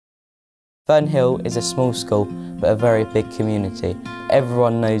Fearnhill is a small school but a very big community.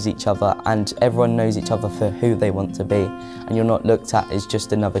 Everyone knows each other and everyone knows each other for who they want to be, and you're not looked at as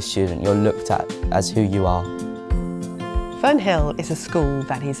just another student, you're looked at as who you are. Fearnhill is a school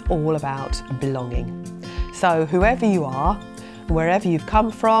that is all about belonging. So whoever you are, wherever you've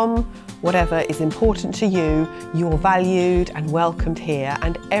come from, whatever is important to you, you're valued and welcomed here,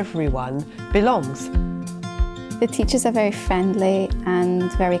 and everyone belongs. The teachers are very friendly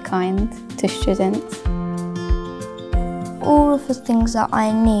and very kind to students. All of the things that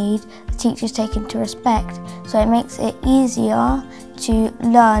I need, the teachers take into respect, so it makes it easier to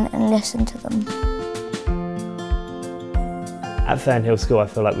learn and listen to them. At Fearnhill School, I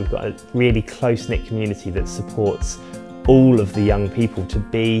feel like we've got a really close-knit community that supports all of the young people to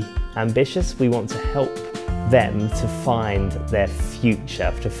be ambitious. We want to help them to find their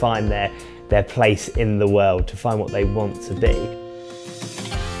future, to find their place in the world, to find what they want to be.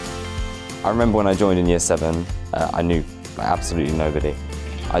 I remember when I joined in Year 7, I knew absolutely nobody.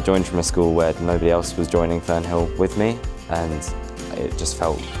 I joined from a school where nobody else was joining Fearnhill with me, and it just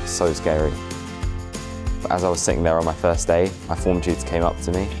felt so scary. But as I was sitting there on my first day, my form tutor came up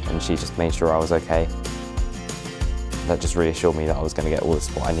to me and she just made sure I was okay. That just reassured me that I was going to get all the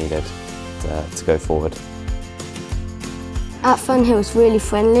support I needed to go forward. At Fearnhill it's really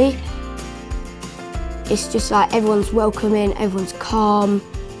friendly. It's just like everyone's welcoming, everyone's calm,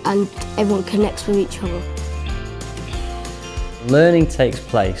 and everyone connects with each other. Learning takes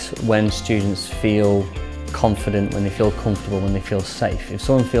place when students feel confident, when they feel comfortable, when they feel safe. If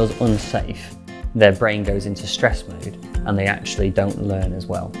someone feels unsafe, their brain goes into stress mode and they actually don't learn as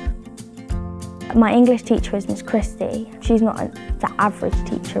well. My English teacher is Miss Christie. She's not the average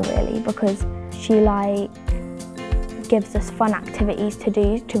teacher really, because she gives us fun activities to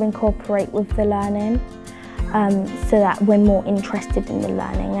do to incorporate with the learning, so that we're more interested in the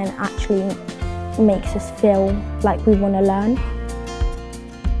learning and actually makes us feel like we want to learn.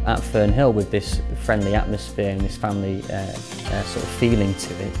 At Fearnhill, with this friendly atmosphere and this family sort of feeling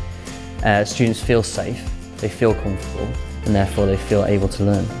to it, students feel safe, they feel comfortable, and therefore they feel able to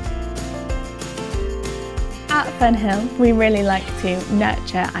learn. At Fearnhill, we really like to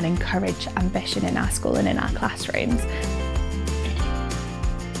nurture and encourage ambition in our school and in our classrooms.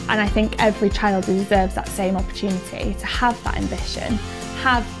 And I think every child deserves that same opportunity to have that ambition,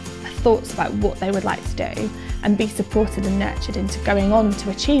 have thoughts about what they would like to do, and be supported and nurtured into going on to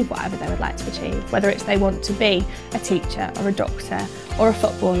achieve whatever they would like to achieve, whether it's they want to be a teacher or a doctor or a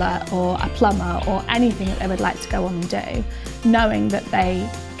footballer or a plumber or anything that they would like to go on and do, knowing that they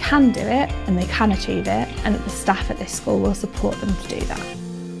can do it and they can achieve it, and that the staff at this school will support them to do that.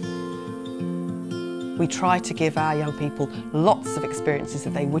 We try to give our young people lots of experiences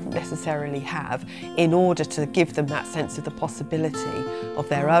that they wouldn't necessarily have in order to give them that sense of the possibility of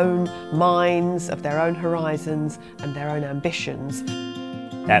their own minds, of their own horizons and their own ambitions.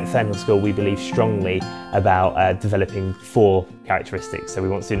 At Fearnhill School, we believe strongly about developing 4 characteristics. So we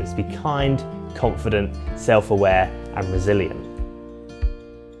want students to be kind, confident, self-aware and resilient.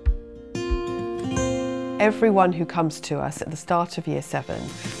 Everyone who comes to us at the start of Year 7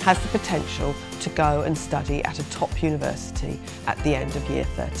 has the potential to go and study at a top university at the end of Year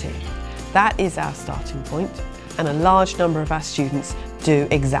 13. That is our starting point, and a large number of our students do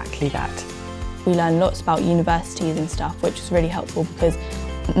exactly that. We learn lots about universities and stuff, which is really helpful because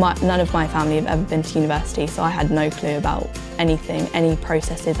none of my family have ever been to university, so I had no clue about anything, any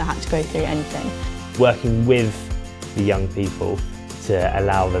processes I had to go through, anything. Working with the young people to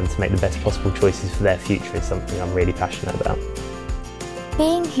allow them to make the best possible choices for their future is something I'm really passionate about.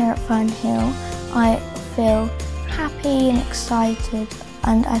 Being here at Fearnhill, I feel happy and excited,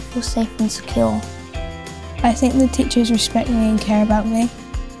 and I feel safe and secure. I think the teachers respect me and care about me.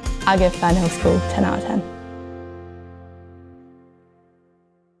 I give Fearnhill School 10 out of 10.